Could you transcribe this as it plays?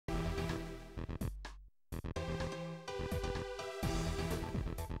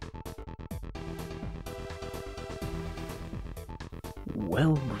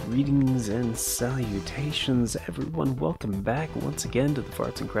Well, greetings and salutations, everyone. Welcome back once again to the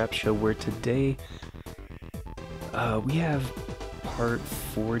Farts and Crap Show, where today we have part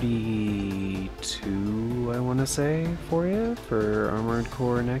 42, I want to say, for you, for Armored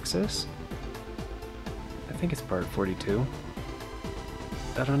Core Nexus. I think it's part 42.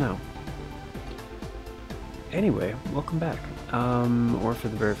 I don't know. Anyway, welcome back, or for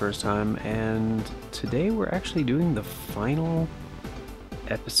the very first time, and today we're actually doing the final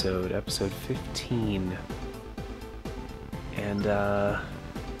episode 15, and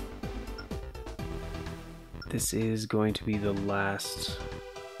this is going to be the last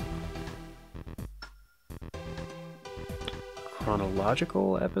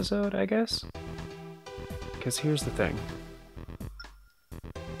chronological episode, I guess, because here's the thing.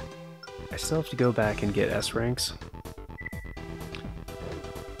 I still have to go back and get S ranks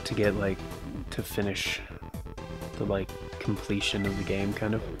to get, like, to finish the, like, completion of the game,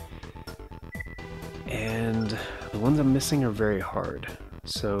 kind of. And the ones I'm missing are very hard.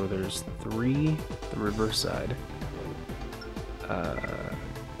 So there's 3, the reverse side. And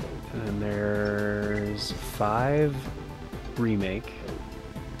then there's 5, remake.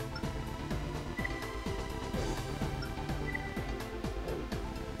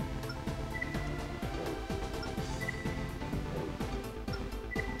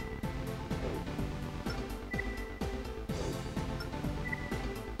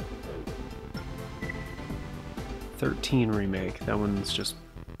 Remake, that one's just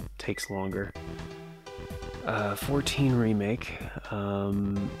takes longer. 14 remake,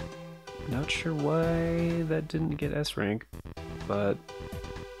 not sure why that didn't get S rank, but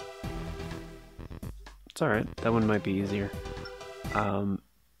it's alright, that one might be easier.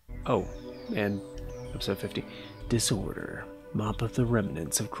 Oh, and episode 50, Disorder, mop up the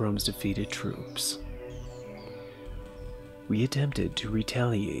remnants of Chrome's defeated troops. We attempted to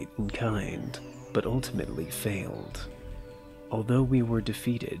retaliate in kind, but ultimately failed. Although we were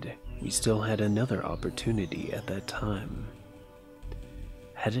defeated, we still had another opportunity at that time.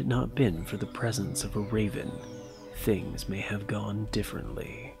 Had it not been for the presence of a raven, things may have gone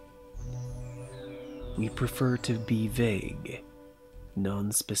differently. We prefer to be vague,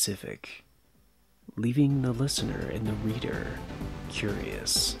 non-specific, leaving the listener and the reader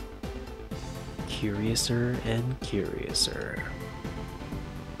curious. Curiouser and curiouser.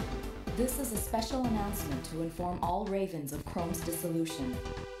 This is a special announcement to inform all Ravens of Chrome's dissolution.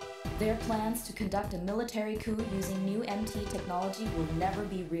 Their plans to conduct a military coup using new MT technology will never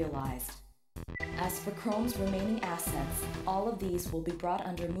be realized. As for Chrome's remaining assets, all of these will be brought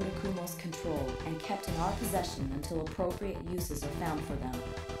under Murakumo's control and kept in our possession until appropriate uses are found for them.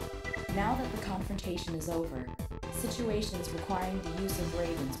 Now that the confrontation is over, situations requiring the use of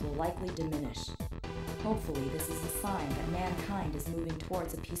Ravens will likely diminish. Hopefully, this is a sign that mankind is moving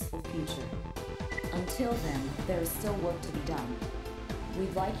towards a peaceful future. Until then, there is still work to be done.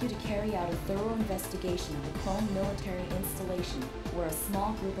 We'd like you to carry out a thorough investigation of the Chrome military installation where a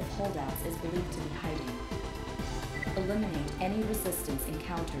small group of holdouts is believed to be hiding. Eliminate any resistance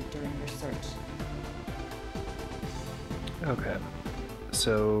encountered during your search. Okay,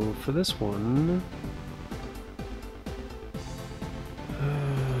 so for this one,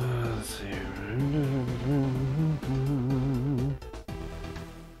 let's see.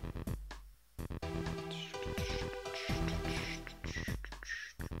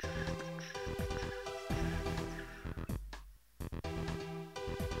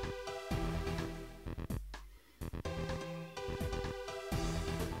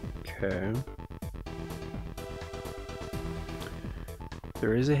 Okay.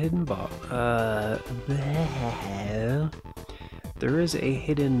 There is a hidden bot. There is a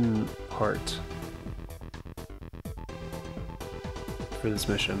hidden part for this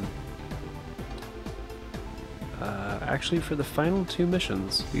mission. Actually, for the final 2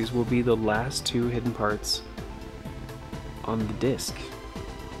 missions, these will be the last 2 hidden parts on the disc,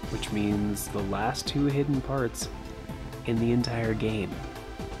 which means the last 2 hidden parts in the entire game.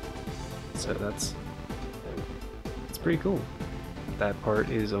 So that's pretty cool. That part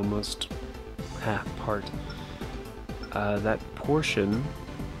is almost half part. That portion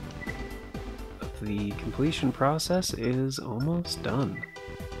of the completion process is almost done.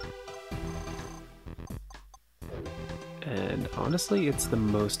 And honestly, it's the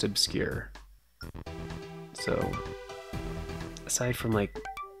most obscure. So, aside from, like,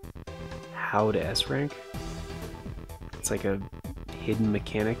 how to S rank, it's like a hidden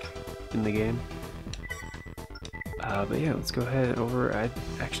mechanic in the game. But yeah, let's go ahead over. I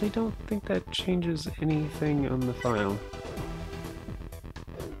actually don't think that changes anything on the file.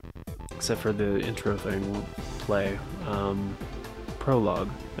 Except for the intro thing won't play. prologue.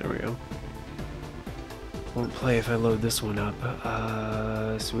 There we go. Won't play if I load this one up.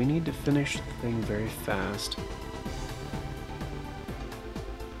 So we need to finish the thing very fast.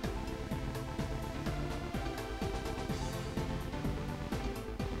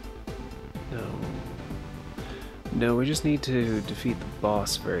 No, we just need to defeat the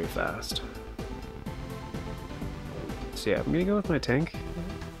boss very fast. So yeah, I'm gonna go with my tank.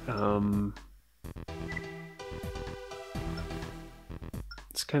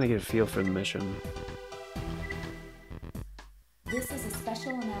 Let's kind of get a feel for the mission. This is a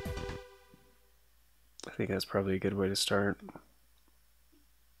special announcement. I think that's probably a good way to start.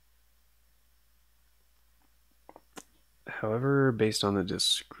 However, based on the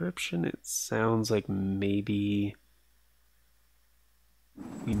description, it sounds like maybe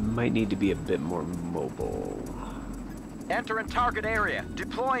we might need to be a bit more mobile. Entering target area.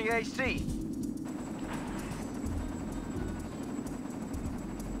 Deploying AC.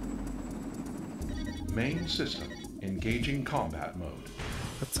 Main system. Engaging combat mode.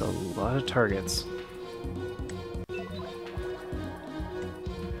 That's a lot of targets.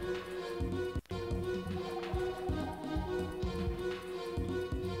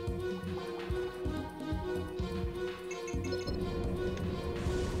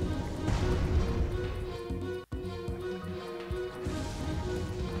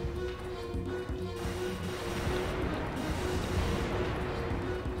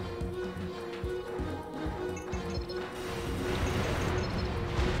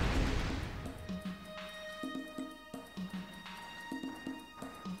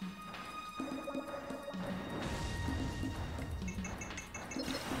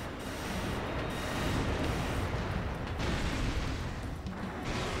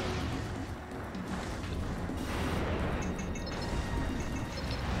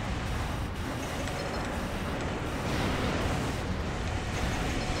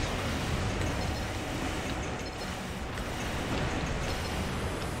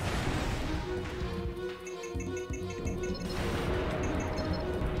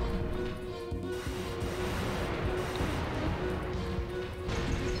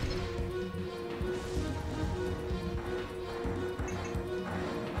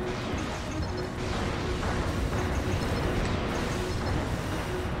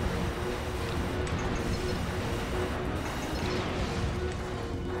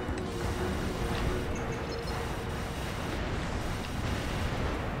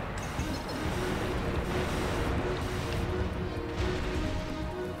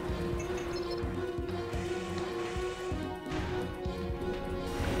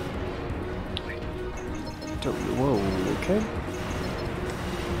 Whoa, okay.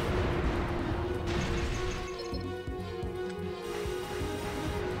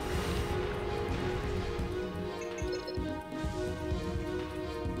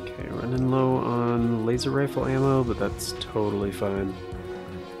 Okay, running low on laser rifle ammo, but that's totally fine.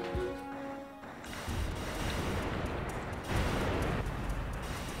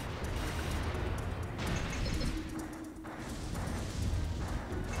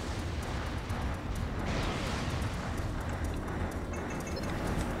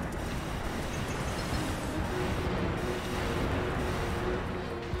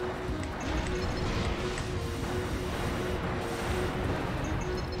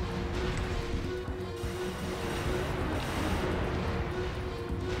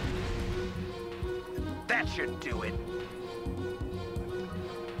 That should do it.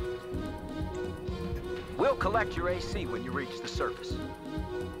 We'll collect your AC when you reach the surface.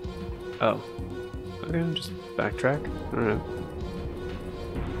 Oh. Okay, just backtrack. Alright.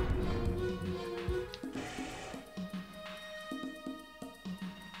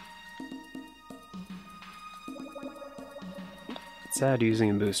 It's sad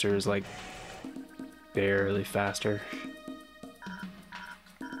using a booster is like barely faster.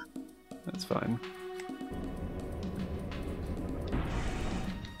 That's fine.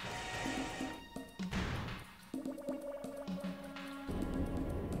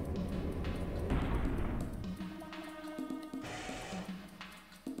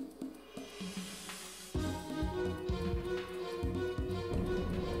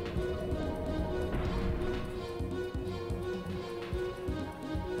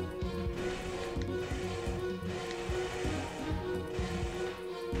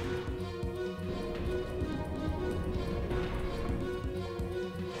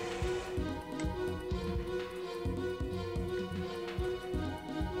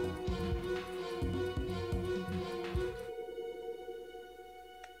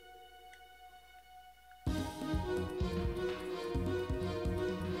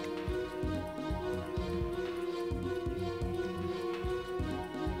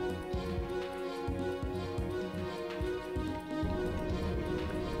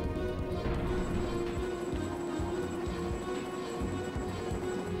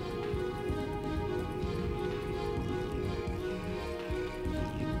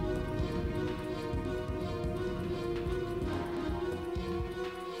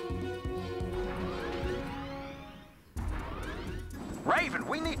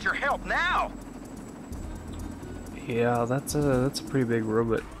 need your help now! Yeah, that's a pretty big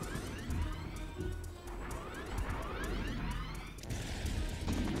robot.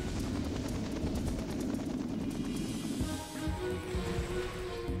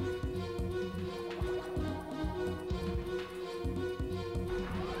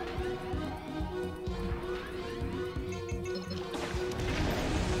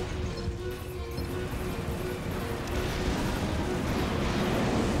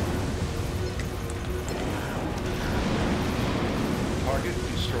 Target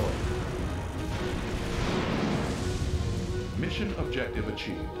destroyed. Mission objective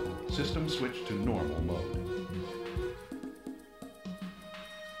achieved. System switch to normal mode.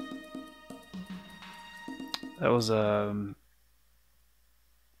 That was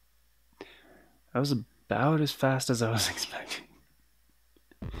about as fast as I was expecting.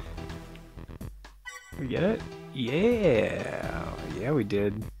 We get it? Yeah! Yeah, we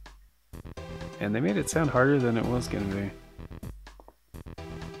did. And they made it sound harder than it was gonna be.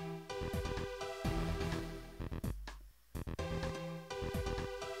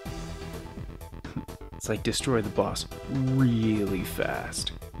 It's like destroy the boss really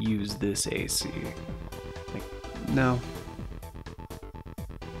fast. Use this AC. Like, no.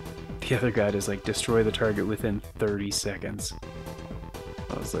 The other guy does like destroy the target within 30 seconds.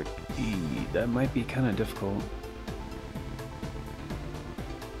 I was like, that might be kind of difficult.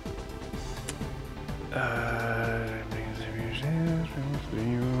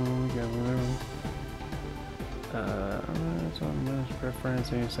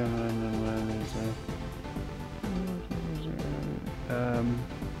 Preference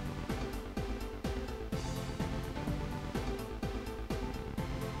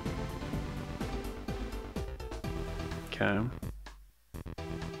okay.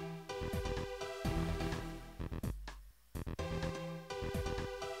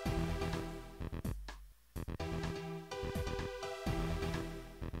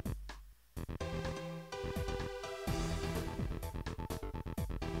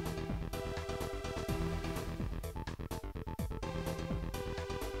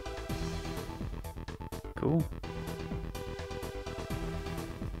 Cool.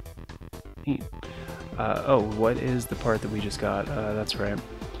 Neat. Oh, what is the part that we just got? That's right.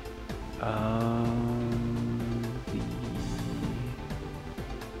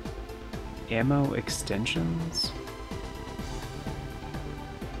 The ammo extensions?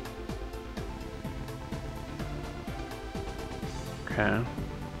 Okay.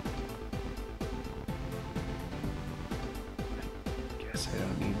 Guess I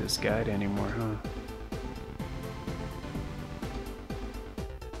don't need this guide anymore, huh?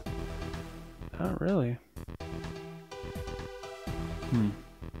 Not really.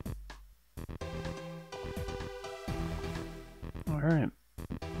 Alright.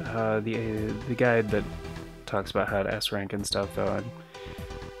 The guide that talks about how to S rank and stuff, though, I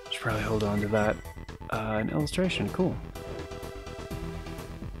should probably hold on to that. An illustration, cool.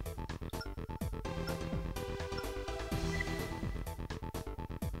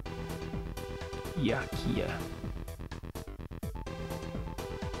 Yakia.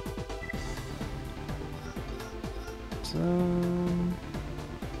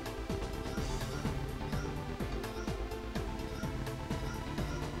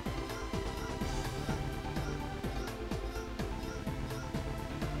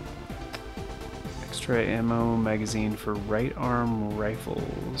 Extra ammo magazine for right arm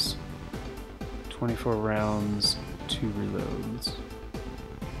rifles. 24 rounds, 2 reloads.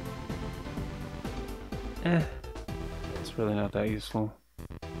 It's really not that useful.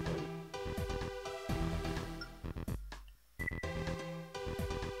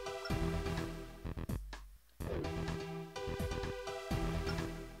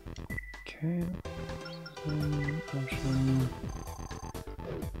 Okay.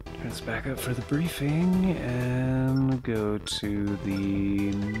 Let's back up for the briefing and go to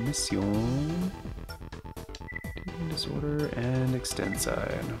the mission. Disorder and extend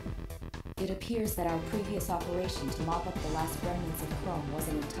side. It appears that our previous operation to mop up the last remnants of Chrome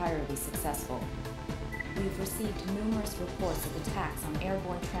wasn't entirely successful. We've received numerous reports of attacks on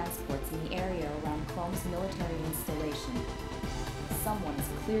airborne transports in the area around Chrome's military installation. Someone is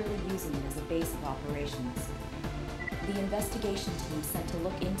clearly using it as a base of operations. The investigation team sent to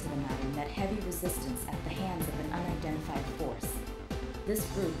look into the matter met heavy resistance at the hands of an unidentified force. This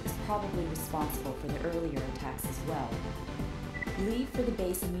group is probably responsible for the earlier attacks as well. Leave for the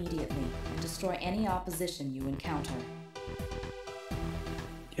base immediately and destroy any opposition you encounter.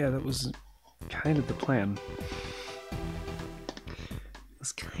 Yeah, that was kind of the plan.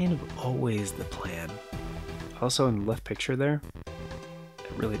 It's kind of always the plan. Also, in the left picture there,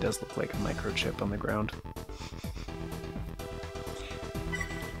 that really does look like a microchip on the ground.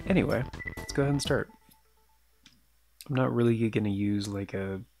 Anyway, let's go ahead and start. I'm not really going to use like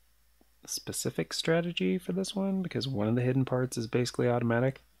a specific strategy for this one because one of the hidden parts is basically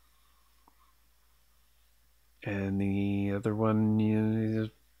automatic. And the other one is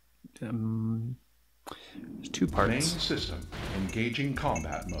there's two parts. Main system, engaging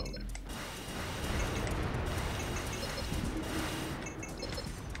combat mode.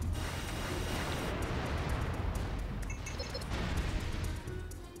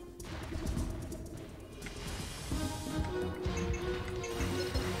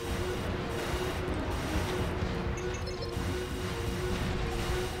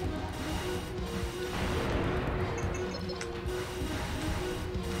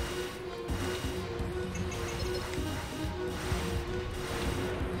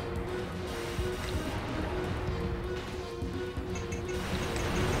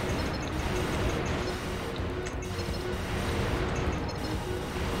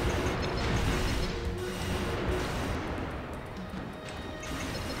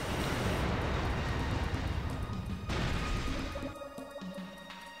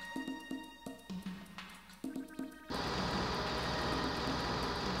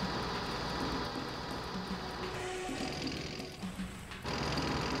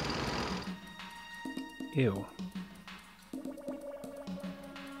 Ew.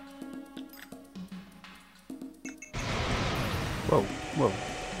 Whoa, whoa.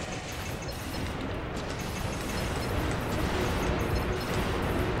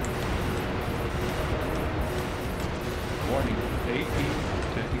 Warning, AP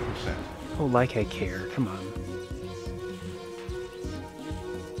 50%. Oh, like I care. Come on.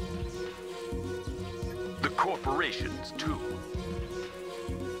 The corporations, too.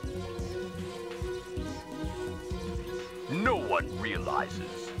 No one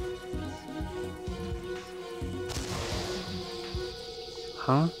realizes.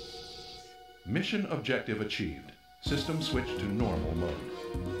 Huh? Mission objective achieved. System switch to normal mode.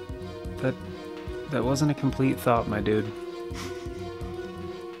 That wasn't a complete thought, my dude.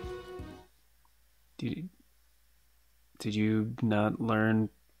 Did you not learn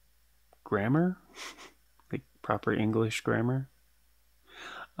grammar? Like proper English grammar?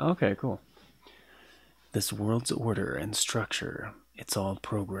 Okay, cool. This world's order and structure, it's all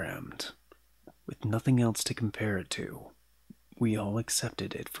programmed. With nothing else to compare it to, we all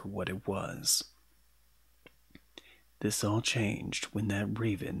accepted it for what it was. This all changed when that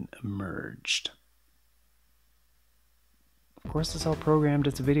raven emerged. Of course it's all programmed,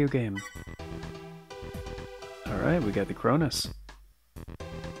 it's a video game. Alright, we got the Cronus.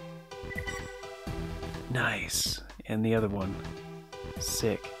 Nice. And the other one.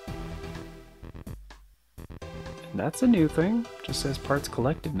 Sick. And that's a new thing. Just says parts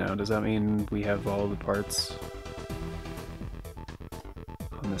collected now. Does that mean we have all the parts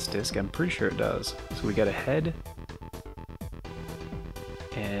on this disc? I'm pretty sure it does. So we got a head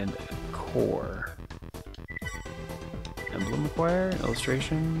and a core. Emblem acquire,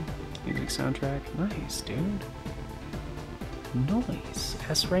 illustration, music soundtrack. Nice, dude. Nice.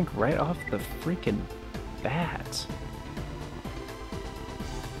 S rank right off the freaking bat.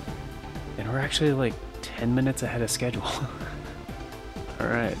 And we're actually like 10 minutes ahead of schedule.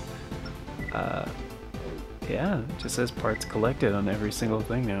 Alright. Yeah, it just says parts collected on every single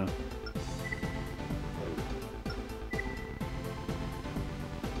thing now.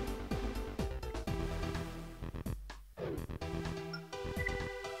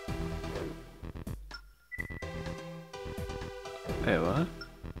 Wait, what?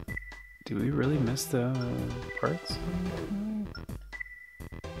 Did we really miss the parts?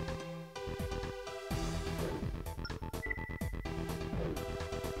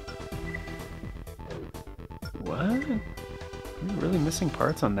 What? Are we really missing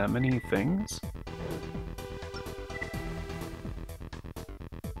parts on that many things?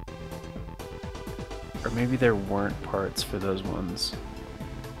 Or maybe there weren't parts for those ones.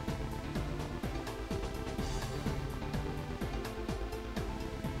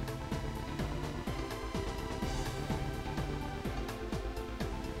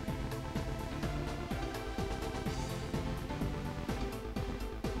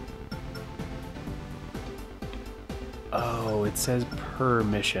 Oh, it says per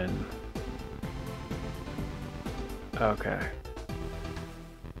mission. Okay.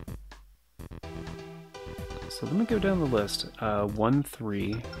 So let me go down the list.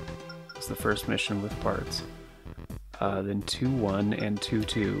 1-3 was the first mission with parts. Then 2-1 and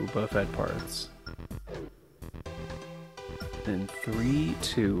 2-2 both had parts. Then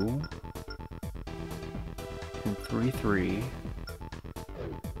 3-2 and 3-3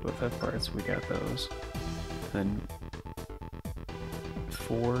 both have parts, we got those. Then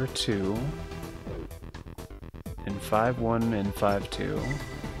 4, 2, and 5, 1, and 5, 2.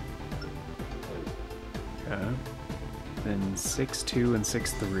 Okay. Then 6, 2, and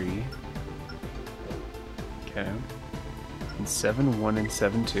 6, 3. Okay. And 7, 1, and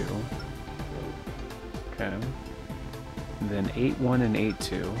 7, 2. Okay. And then 8, 1, and 8,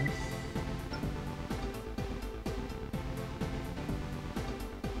 2.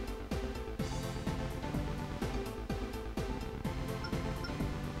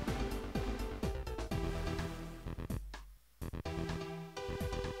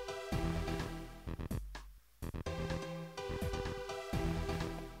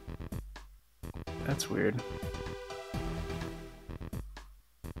 That's weird.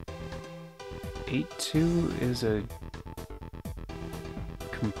 8-2 is a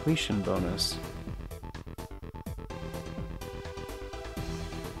completion bonus.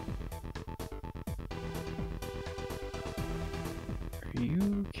 Are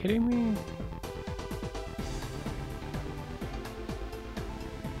you kidding me?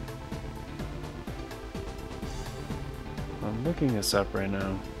 I'm looking this up right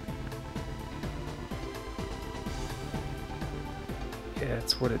now. Yeah,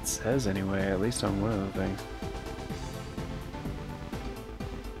 that's what it says anyway, at least on one of the things.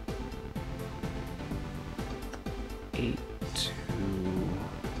 Eight, 2.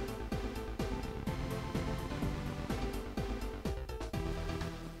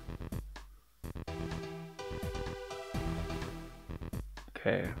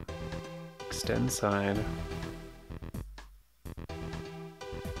 Okay. Extend side.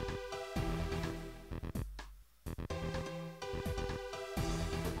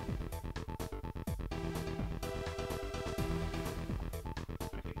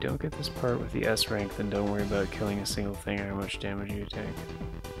 Don't get this part with the S rank, then don't worry about killing a single thing or how much damage you take.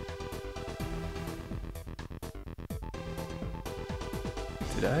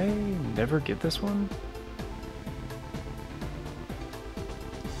 Did I never get this one?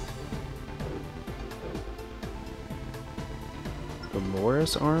 The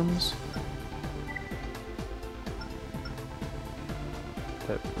Loris arms?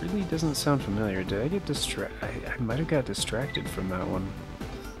 That really doesn't sound familiar. Did I get distracted? I might have got distracted from that one.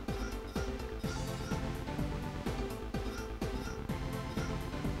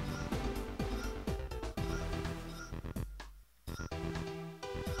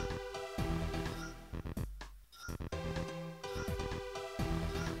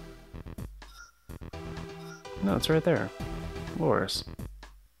 No, it's right there. Loris.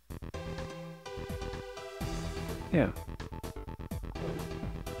 Yeah.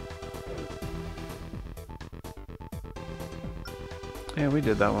 Yeah, we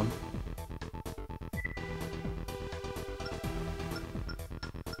did that one.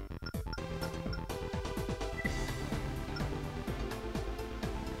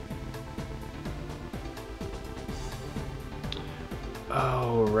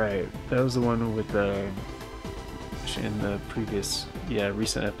 Oh, right. That was the one with the... in the previous,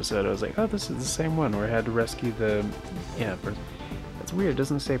 recent episode. I was like, oh, this is the same one where I had to rescue the... Yeah, that's weird. It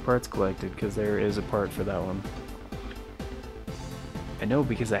doesn't say parts collected, because there is a part for that one. I know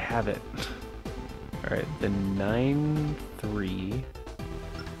because I have it. Alright, the 9-3...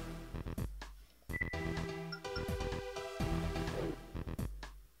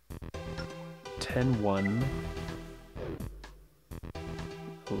 10-1...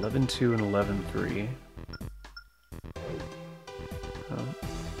 11-2 and 11-3.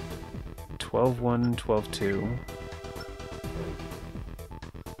 12-1, 12-2.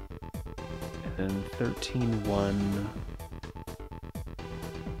 And then 13-1,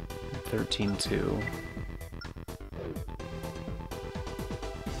 13-2.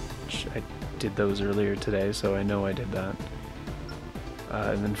 Which I did those earlier today, so I know I did that.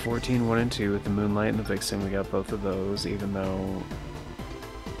 And then 14-1 and 2 with the Moonlight and the Vixen. We got both of those, even though...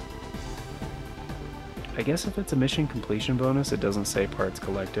 I guess if it's a mission completion bonus, it doesn't say parts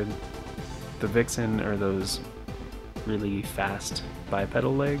collected. The Vixen are those really fast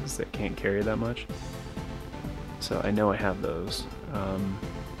bipedal legs that can't carry that much. So I know I have those.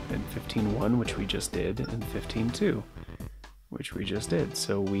 And 15-1, which we just did, and 15-2, which we just did.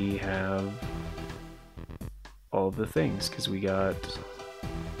 So we have all the things, because we got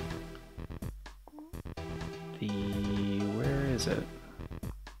the... where is it?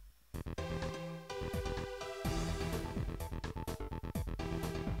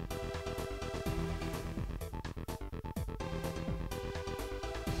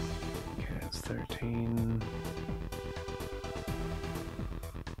 Okay, it's 13...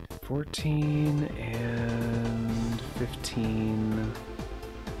 14 and 15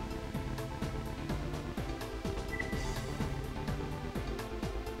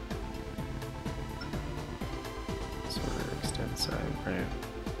 Right.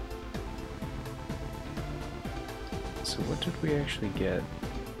 So what did we actually get?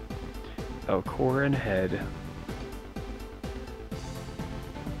 Oh, core and head.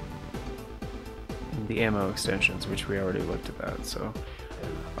 And the ammo extensions, which we already looked at, so...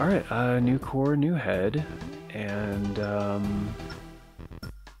 Alright, new core, new head, and,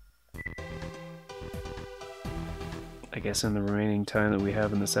 I guess in the remaining time that we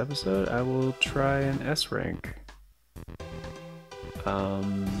have in this episode, I will try an S rank.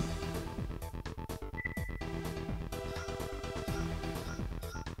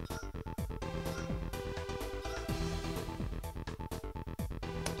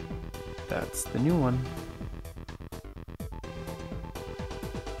 That's the new one.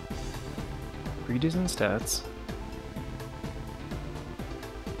 Pretty decent stats.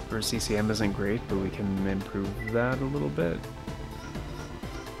 For CCM isn't great, but we can improve that a little bit.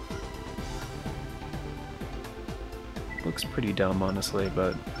 Looks pretty dumb, honestly,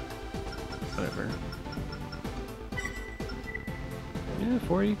 but whatever. Yeah,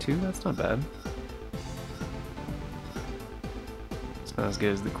 482, that's not bad. It's not as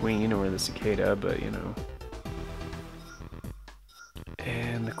good as the Queen or the Cicada, but you know.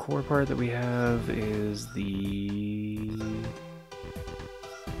 And the core part that we have is the...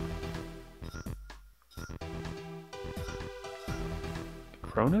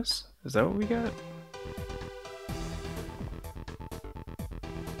 Cronus? Is that what we got?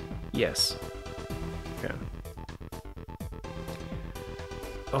 Yes. Okay.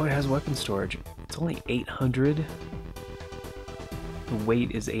 Oh, it has weapon storage. It's only 800. The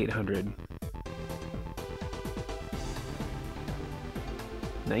weight is 800.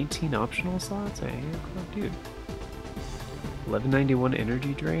 19 optional slots? Hey, dude. 1191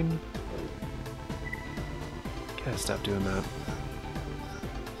 energy drain? Gotta stop doing that.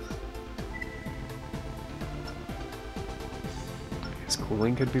 I guess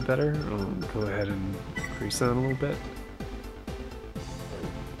cooling could be better. I'll go ahead and increase that a little bit.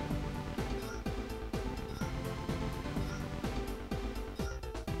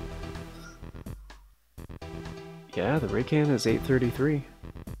 Yeah, the ray can is 833.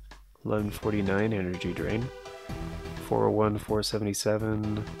 1149 energy drain. 401,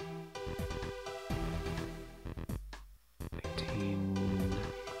 477. 19.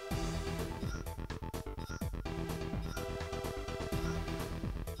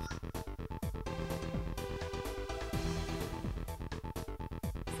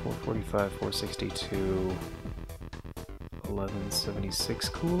 $445, 462. 1176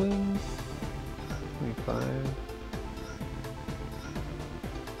 cooling. 25.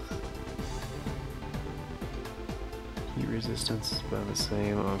 Heat resistance is about the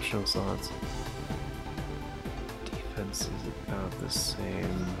same, optional slots. Defense is about the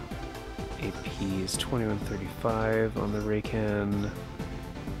same. AP is 2135 on the Raycan.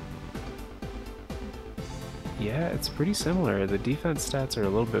 Yeah, it's pretty similar. The defense stats are a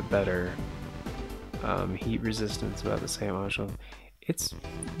little bit better. Heat resistance about the same, optional. It's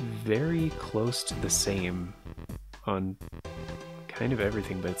very close to the same on kind of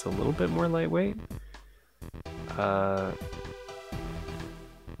everything, but it's a little bit more lightweight. But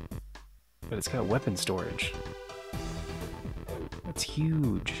it's got weapon storage. That's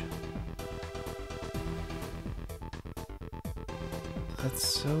huge. That's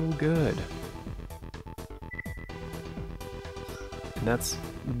so good. And that's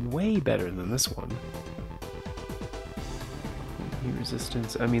way better than this one. Heat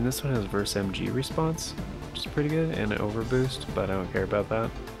resistance. I mean, this one has verse MG response, which is pretty good, and an overboost, but I don't care about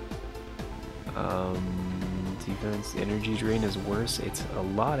that. Defense, energy drain is worse. It's a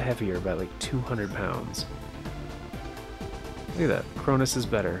lot heavier, about like 200 pounds. Look at that. Cronus is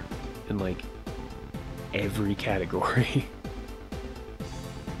better in like every category.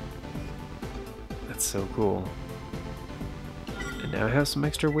 That's so cool. And now I have some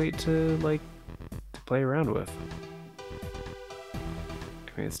extra weight to play around with.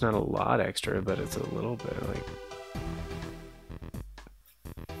 I mean, it's not a lot extra, but it's a little bit, like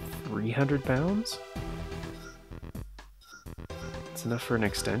 300 pounds? It's enough for an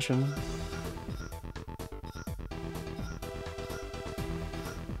extension.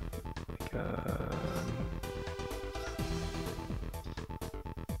 Like,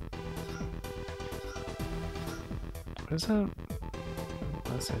 what is that?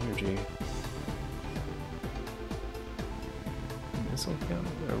 Less energy. Missile count?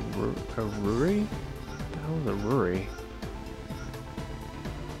 A Ruri? What the hell is a Ruri?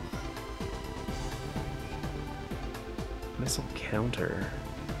 Missile counter.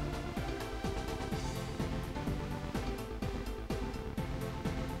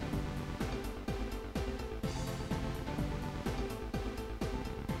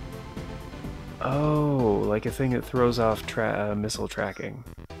 Oh, like a thing that throws off missile tracking.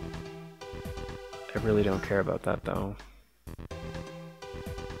 I really don't care about that though.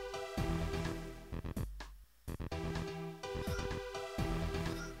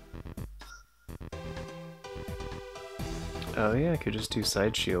 Oh yeah, I could just do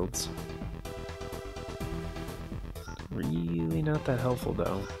side shields. Really not that helpful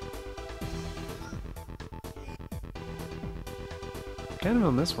though. Kind of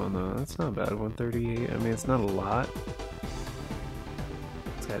on this one though, that's not bad. 138, I mean it's not a lot.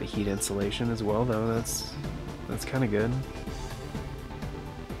 It's got a heat insulation as well though, that's kind of good.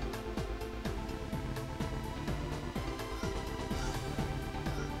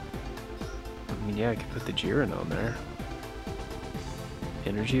 I mean yeah, I could put the Jiren on there.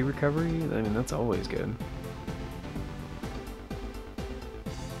 Energy recovery, I mean that's always good.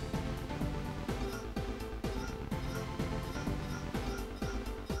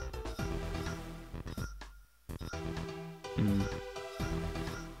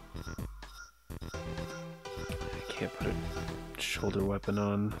 I can't put a shoulder weapon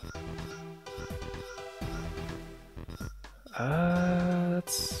on.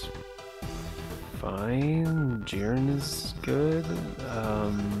 That's fine. Jiren is good.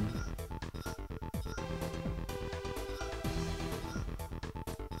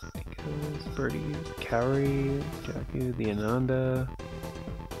 Because Birdie, Kaori, Jaku, the Ananda.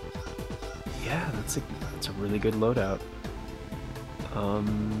 Yeah, that's a really good loadout.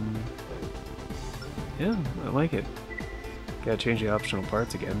 Yeah, I like it. Gotta change the optional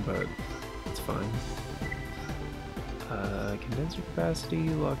parts again, but it's fine. Condenser capacity,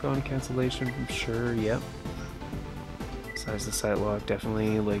 lock on cancellation, sure, yep. Size the sight lock,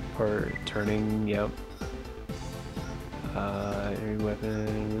 definitely, like part turning, yep. Area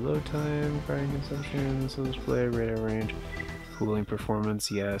weapon, reload time, firing consumption, so display, radar range, cooling performance,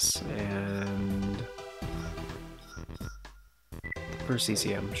 yes, and for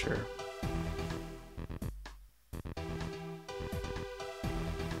CCM, sure.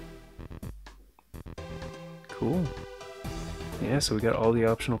 Cool. Yeah, so we got all the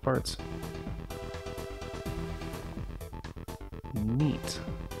optional parts. Neat.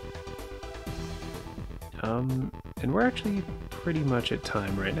 And we're actually pretty much at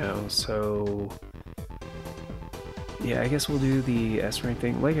time right now, so yeah, I guess we'll do the S rank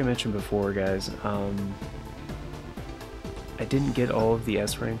thing. Like I mentioned before, guys, I didn't get all of the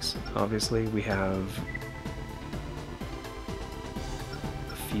S ranks. Obviously, we have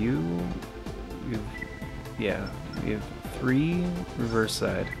a few. We have 3 reverse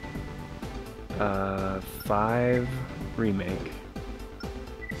side, 5 remake,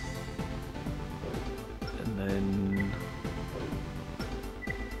 and then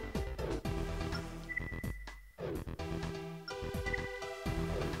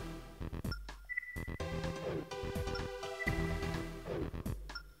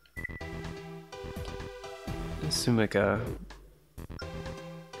Sumika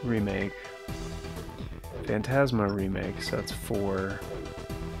remake. Phantasma remake, so that's 4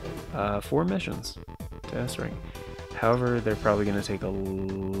 missions to S rank. However, they're probably going to take a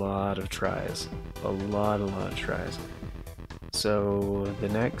lot of tries. A lot of tries. So the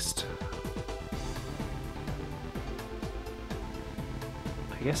next,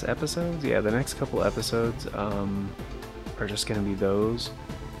 I guess, episodes? Yeah, the next couple episodes are just going to be those.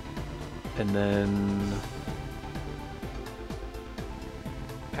 And then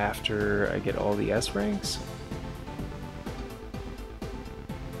after I get all the S ranks,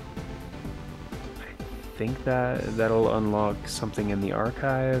 I think that'll unlock something in the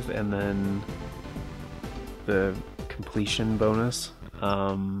archive, and then the completion bonus,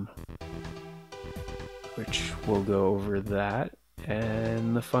 which we'll go over that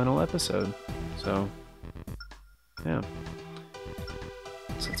in the final episode. So yeah,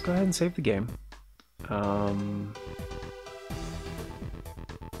 so let's go ahead and save the game.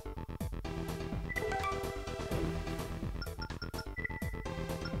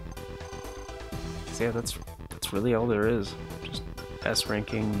 Yeah, that's really all there is. Just S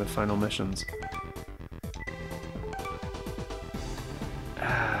ranking the final missions.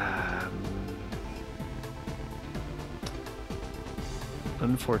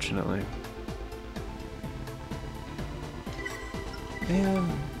 Unfortunately. Man.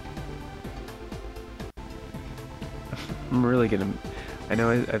 I'm really gonna... I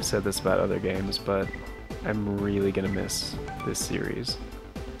know I've said this about other games, but I'm really gonna miss this series.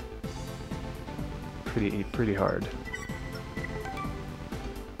 Pretty hard.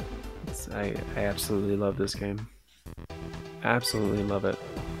 I absolutely love this game. Absolutely love it.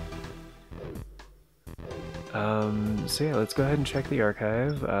 So yeah, let's go ahead and check the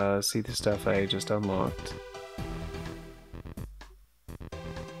archive, see the stuff I just unlocked.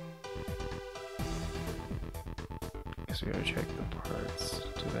 Guess we gotta check the parts.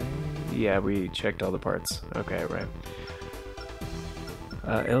 Did I? Yeah, we checked all the parts. Okay, right.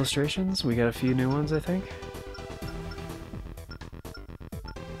 Illustrations, we got a few new ones, I think.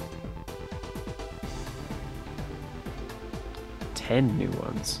 Ten new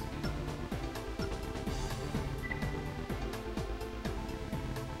ones.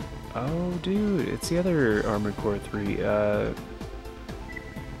 Oh, dude, it's the other Armored Core 3, the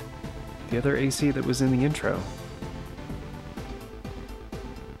other AC that was in the intro.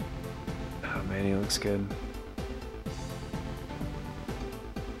 Oh man, he looks good.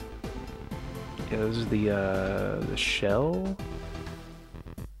 Yeah, those are the shell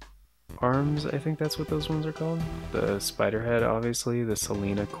arms, I think that's what those ones are called. The spider head, obviously, the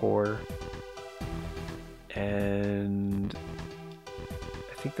Selena core, and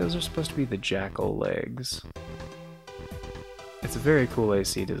I think those are supposed to be the jackal legs. It's a very cool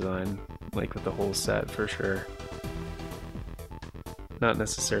AC design, like with the whole set for sure. Not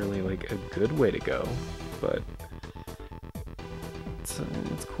necessarily like a good way to go, but it's a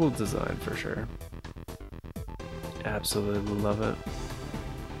cool design for sure. Absolutely love it.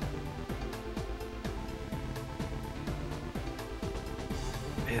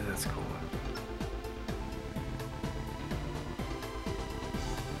 Man, that's cool.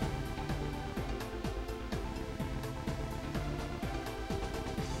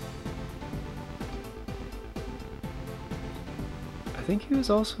 I think he was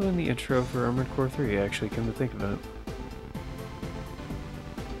also in the intro for Armored Core 3, actually, come to think of it.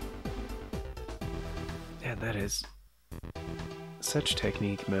 Man, that is such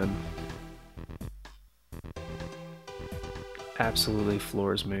technique, man. Absolutely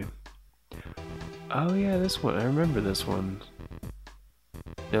floors me. Oh yeah, this one. I remember this one.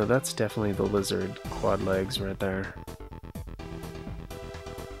 No, that's definitely the lizard quad legs right there.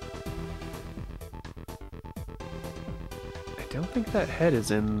 I don't think that head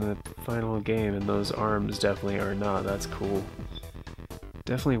is in the final game, and those arms definitely are not. That's cool.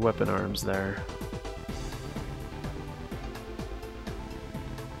 Definitely weapon arms there.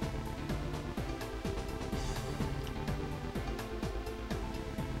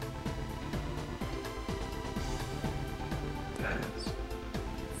 That is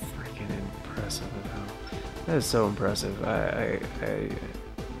freaking impressive. That is so impressive. I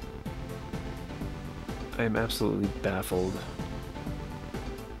am absolutely baffled.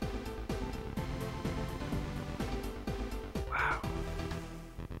 Wow.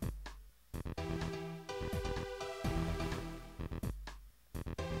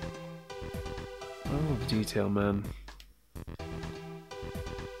 Level of detail, man.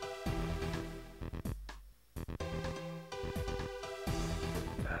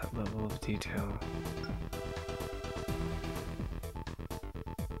 That level of detail.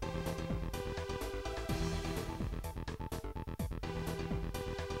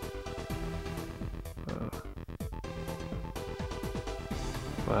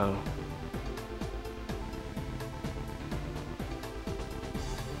 Wow.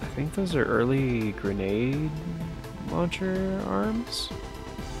 I think those are early grenade launcher arms.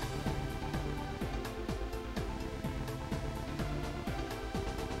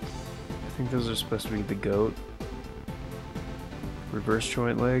 I think those are supposed to be the goat reverse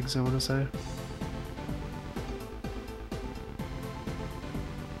joint legs, I want to say.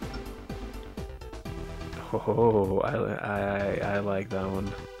 Oh, I like that one.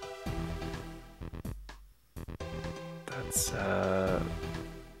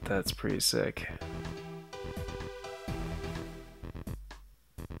 That's pretty sick.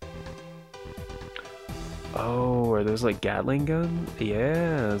 Oh, are those like Gatling gun?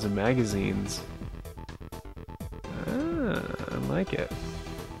 Yeah, those are magazines. Ah, I like it.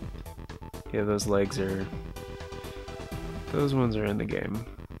 Yeah, those legs are... Those ones are in the game.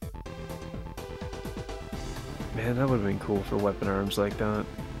 Man, that would have been cool for weapon arms like that.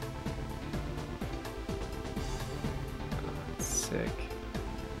 Sick.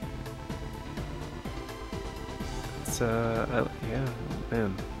 It's, yeah,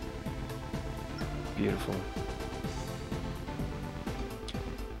 man. Beautiful.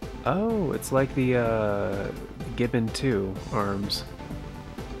 Oh, it's like the Gibbon 2 arms.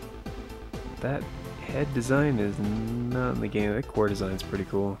 That head design is not in the game. That core design is pretty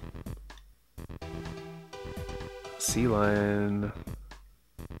cool. Sea lion.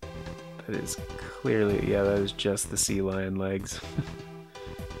 That is clearly, yeah, that is just the sea lion legs.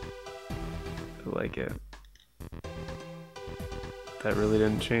 I like it. That really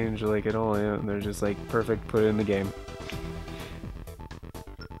didn't change like at all. Yeah, they're just like perfect. Put it in the game.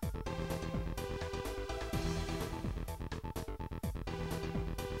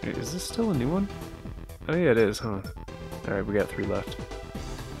 Wait, is this still a new one? Oh yeah, it is, huh? All right, we got 3 left.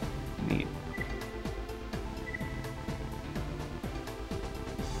 Neat.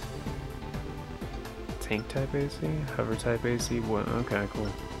 Tank type AC, hover type AC. What? Okay, cool.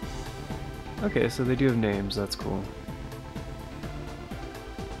 Okay, so they do have names. That's cool.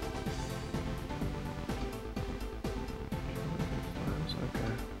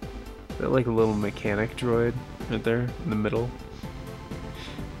 Okay. Is that like a little mechanic droid right there in the middle?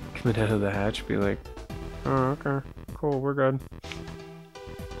 Coming out of the hatch, be like, oh, okay, cool, we're good.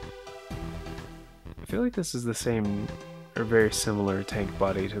 I feel like this is the same or very similar tank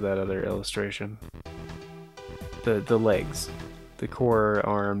body to that other illustration. The legs, the core,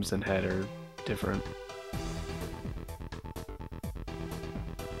 arms, and head are different.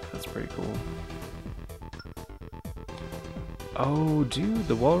 That's pretty cool. Oh, dude,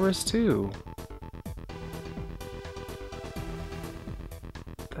 the walrus too.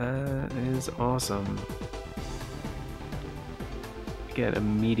 That is awesome. Again,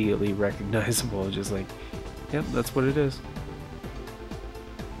 immediately recognizable, just like, yep, that's what it is.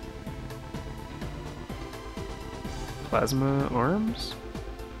 Plasma arms?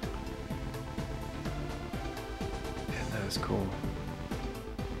 Yeah, that is cool.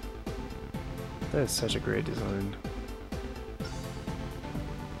 That is such a great design.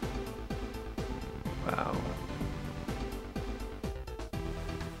 Wow.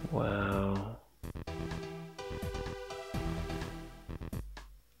 Wow.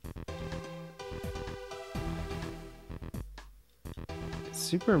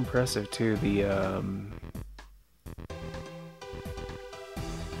 Super impressive too, the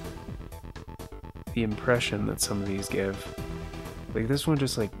impression that some of these give. Like this one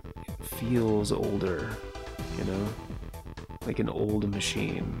just like feels older, you know? Like an old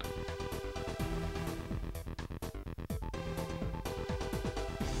machine.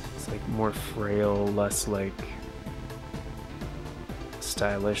 It's like more frail, less like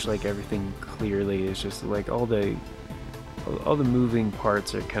stylish, like everything clearly is just like all the moving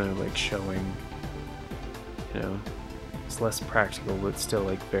parts are kind of like showing, you know? It's less practical, but still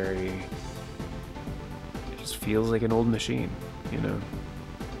like very, it just feels like an old machine, you know?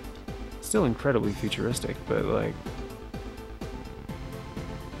 Still incredibly futuristic, but like,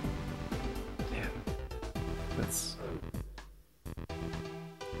 man, that's,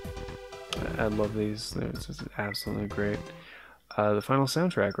 I love these. It's just absolutely great. The final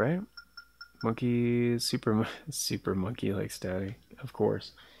soundtrack, right? Monkey, super monkey like static, of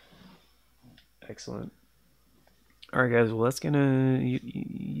course. Excellent. All right, guys. Well, that's gonna,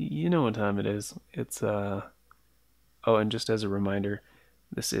 you know what time it is. It's oh, and just as a reminder,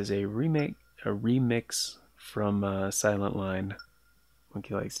 this is a remix from Silent Line,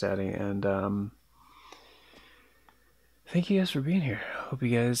 Monkey Like Static, and thank you guys for being here. Hope you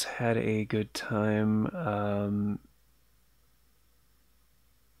guys had a good time.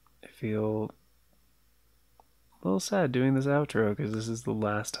 I feel a little sad doing this outro because this is the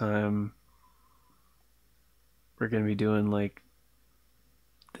last time we're gonna be doing like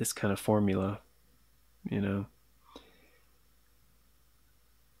this kind of formula, you know?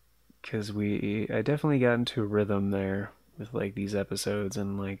 Because I definitely got into a rhythm there with like these episodes,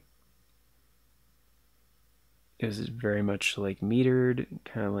 and like it was very much like metered,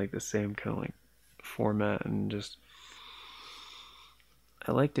 kind of like the same kind of like format, and just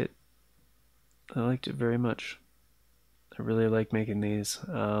I liked it. I liked it very much. I really like making these.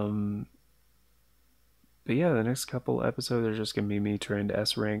 But yeah, the next couple episodes are just gonna be me trying to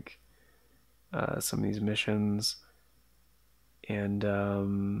S rank some of these missions, and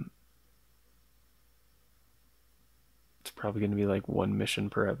it's probably gonna be like 1 mission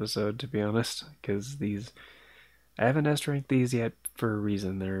per episode, to be honest, because I haven't S ranked these yet for a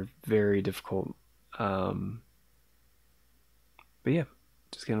reason. They're very difficult. But yeah,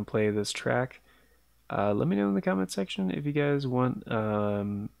 just gonna play this track. Let me know in the comment section if you guys want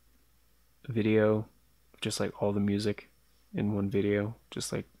a video, just like all the music in one video.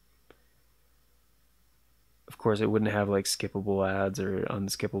 Just like, of course, it wouldn't have like skippable ads or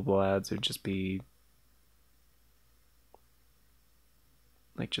unskippable ads. It'd just be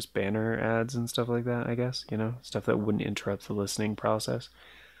like just banner ads and stuff like that, I guess, you know, stuff that wouldn't interrupt the listening process.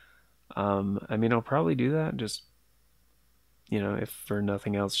 I mean, I'll probably do that, just, you know, if for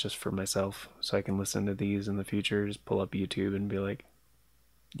nothing else, just for myself, so I can listen to these in the future. Just pull up YouTube and be like,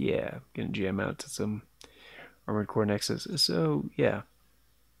 yeah, gonna jam out to some Armored Core Nexus. So yeah,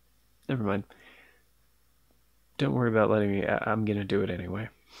 never mind. don't worry about letting me. I'm gonna do it anyway,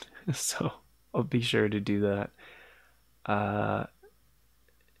 so I'll be sure to do that. Uh,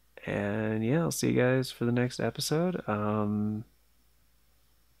 and yeah, I'll see you guys for the next episode.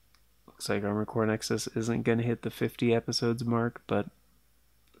 Looks like Armored Core Nexus isn't gonna hit the 50 episodes mark, but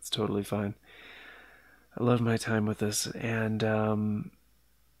it's totally fine. I love my time with this, and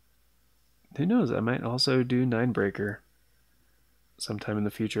who knows? I might also do Ninebreaker sometime in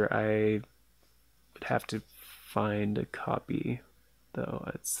the future. I would have to find a copy, though.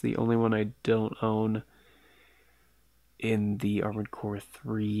 It's the only one I don't own in the Armored Core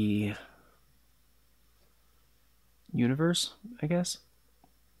 3 universe, I guess.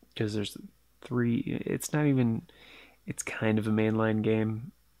 Because there's 3. It's not even. It's kind of a mainline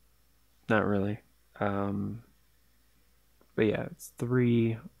game. Not really. But yeah, it's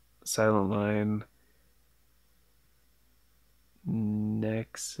 3, Silent Line,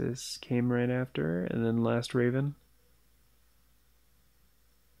 Nexus came right after, and then Last Raven.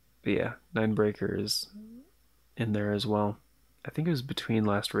 But yeah, Ninebreaker is in there as well. I think it was between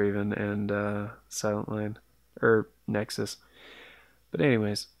Last Raven and Silent Line, or Nexus. But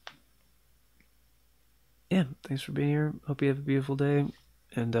anyways, yeah, thanks for being here. Hope you have a beautiful day,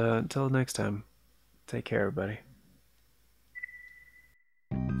 and until next time, take care, everybody.